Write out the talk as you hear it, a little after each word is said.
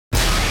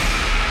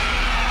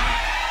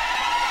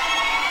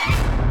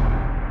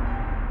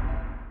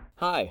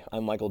Hi,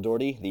 I'm Michael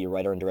Doherty, the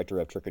writer and director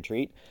of Trick or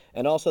Treat,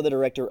 and also the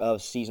director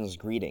of Season's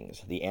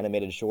Greetings, the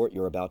animated short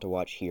you're about to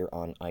watch here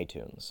on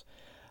iTunes.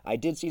 I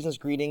did Season's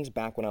Greetings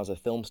back when I was a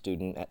film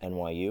student at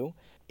NYU.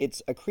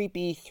 It's a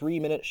creepy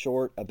 3-minute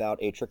short about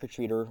a trick or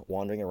treater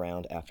wandering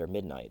around after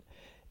midnight.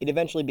 It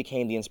eventually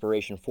became the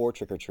inspiration for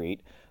Trick or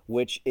Treat,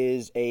 which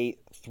is a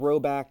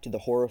throwback to the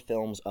horror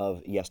films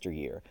of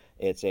yesteryear.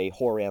 It's a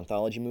horror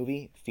anthology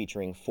movie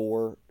featuring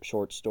 4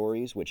 short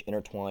stories which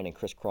intertwine and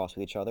crisscross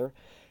with each other,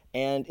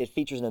 and it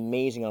features an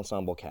amazing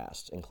ensemble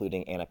cast,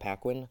 including Anna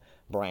Paquin,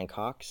 Brian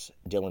Cox,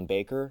 Dylan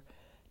Baker,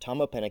 Tom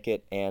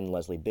O'Pennicott, and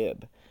Leslie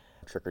Bibb.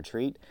 Trick or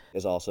Treat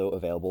is also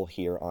available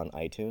here on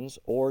iTunes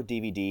or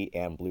DVD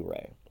and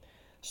Blu-ray.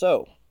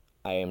 So,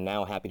 I am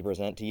now happy to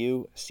present to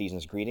you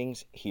Season's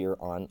Greetings here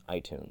on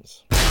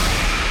iTunes.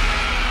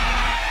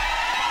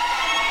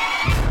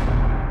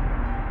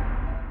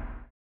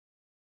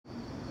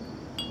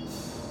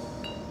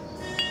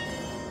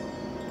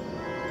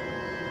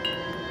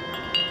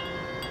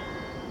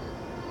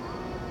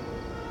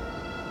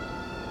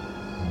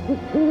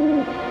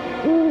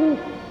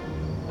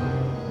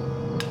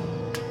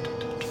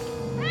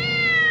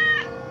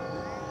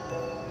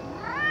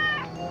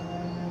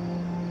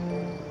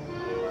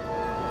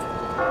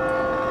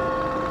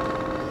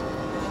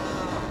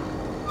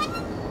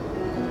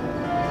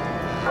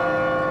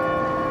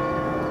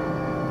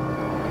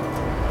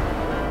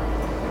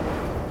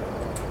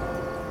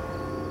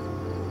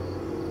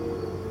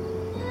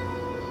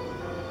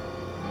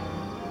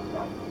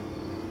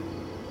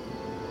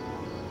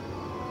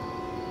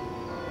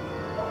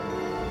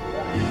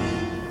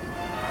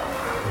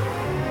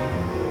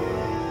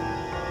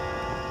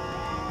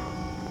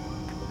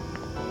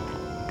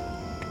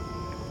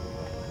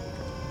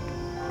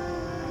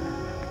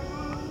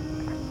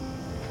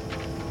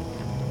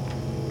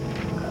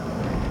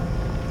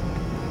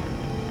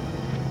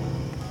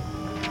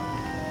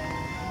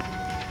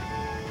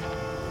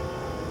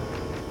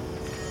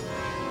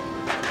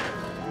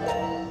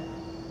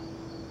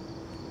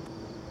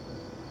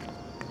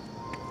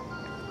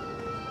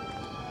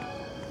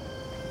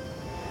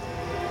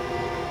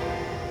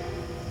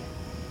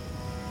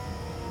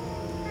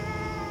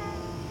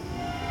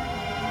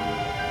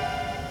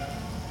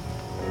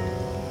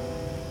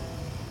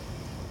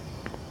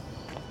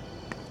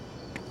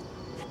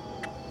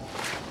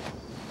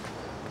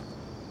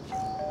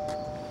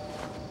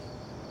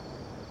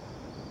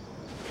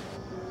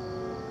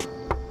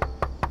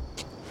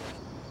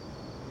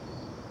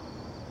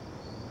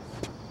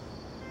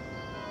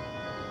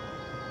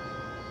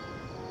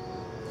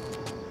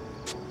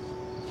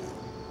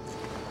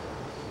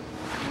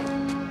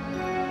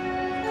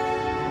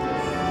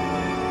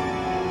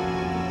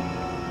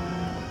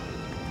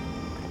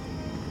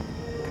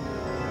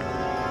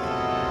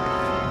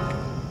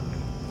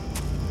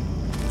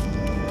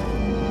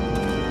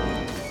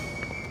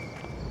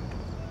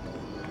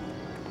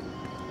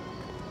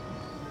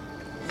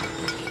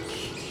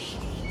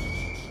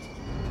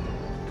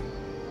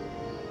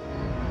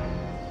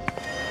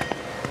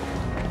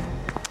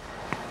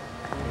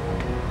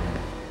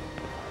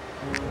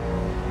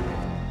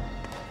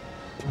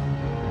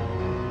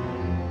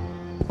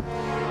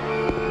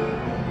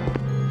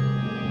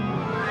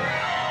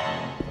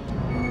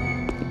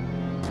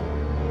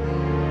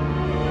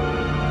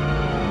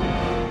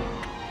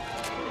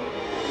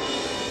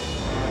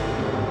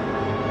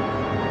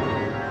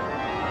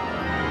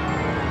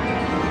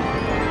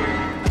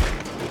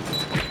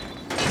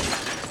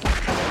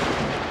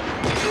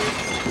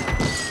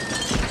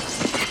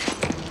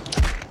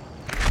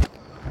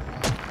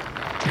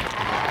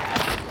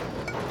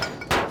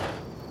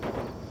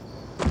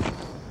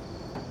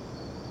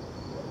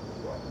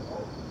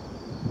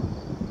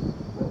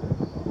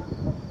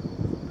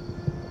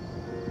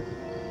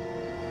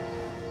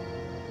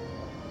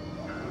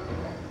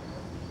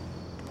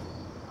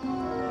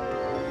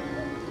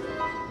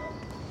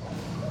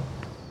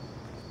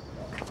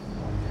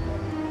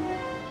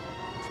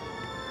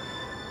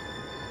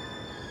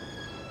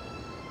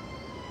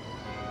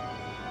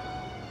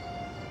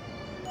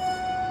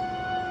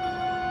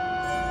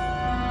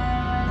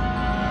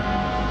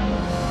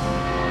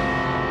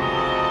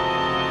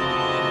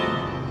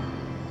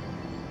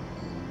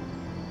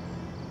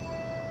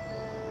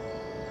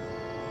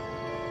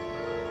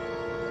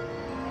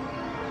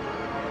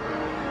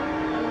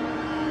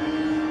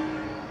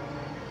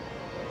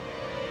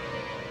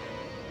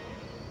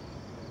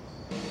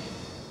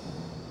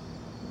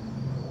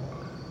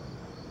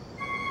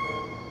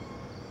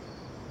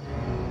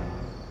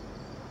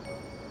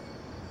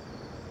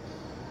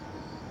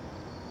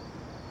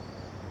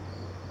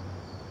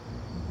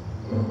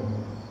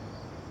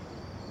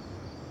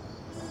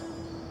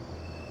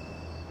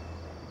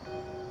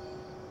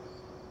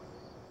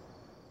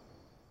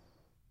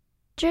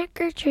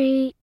 Trick or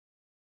treat.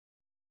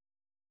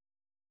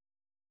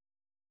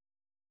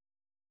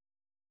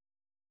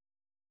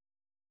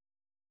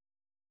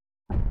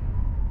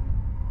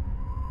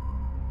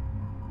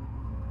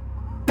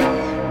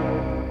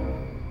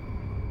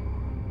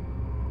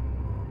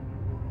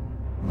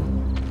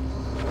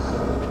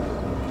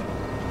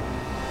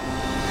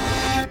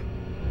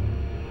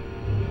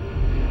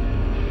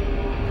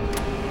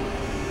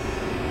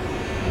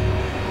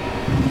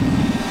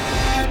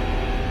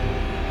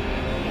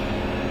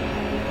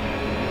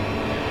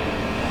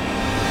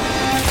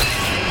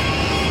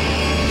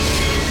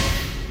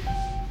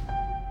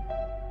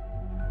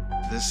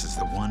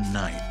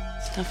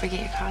 Don't forget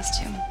your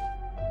costume.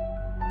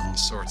 All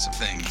sorts of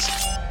things.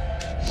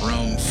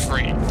 Roam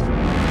free.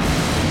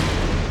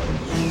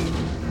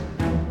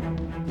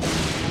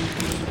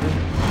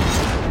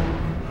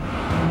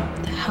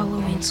 The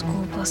Halloween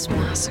School Bus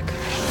Massacre.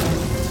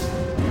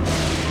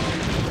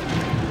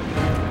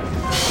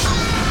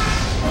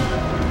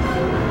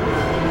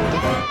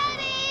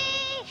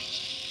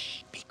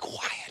 Be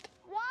quiet.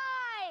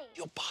 Why?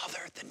 You'll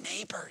bother the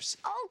neighbors.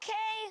 Okay.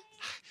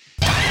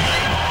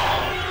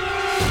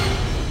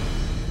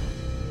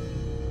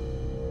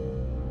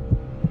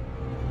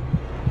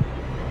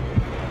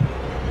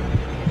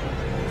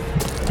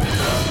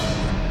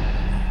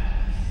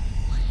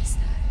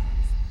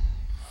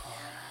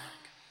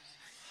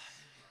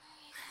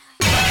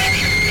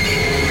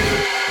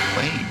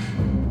 Wait.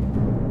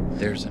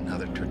 There's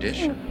another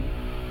tradition.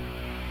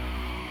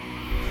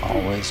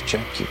 Always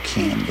check your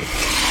candy.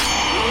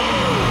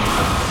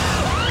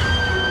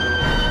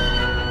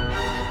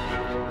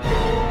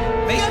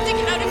 You have to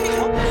get out of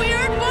here!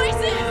 Weird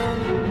voices!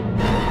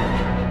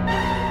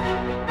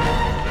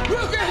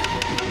 Lucas!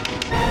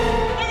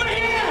 Over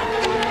here!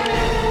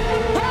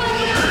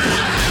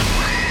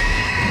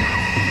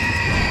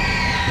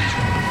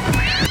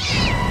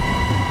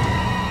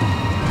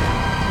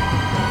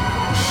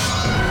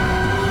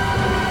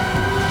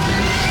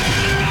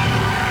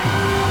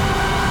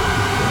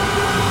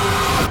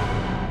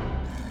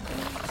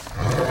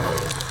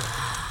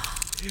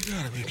 You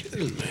gotta be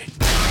kidding me.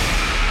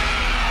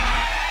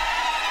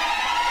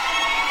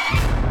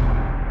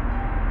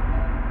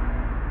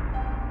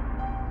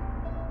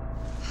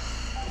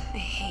 I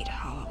hate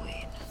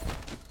Halloween.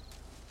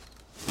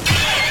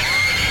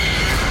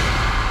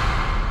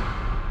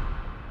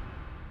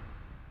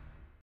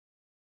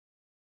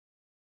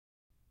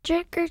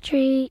 Trick or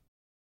treat.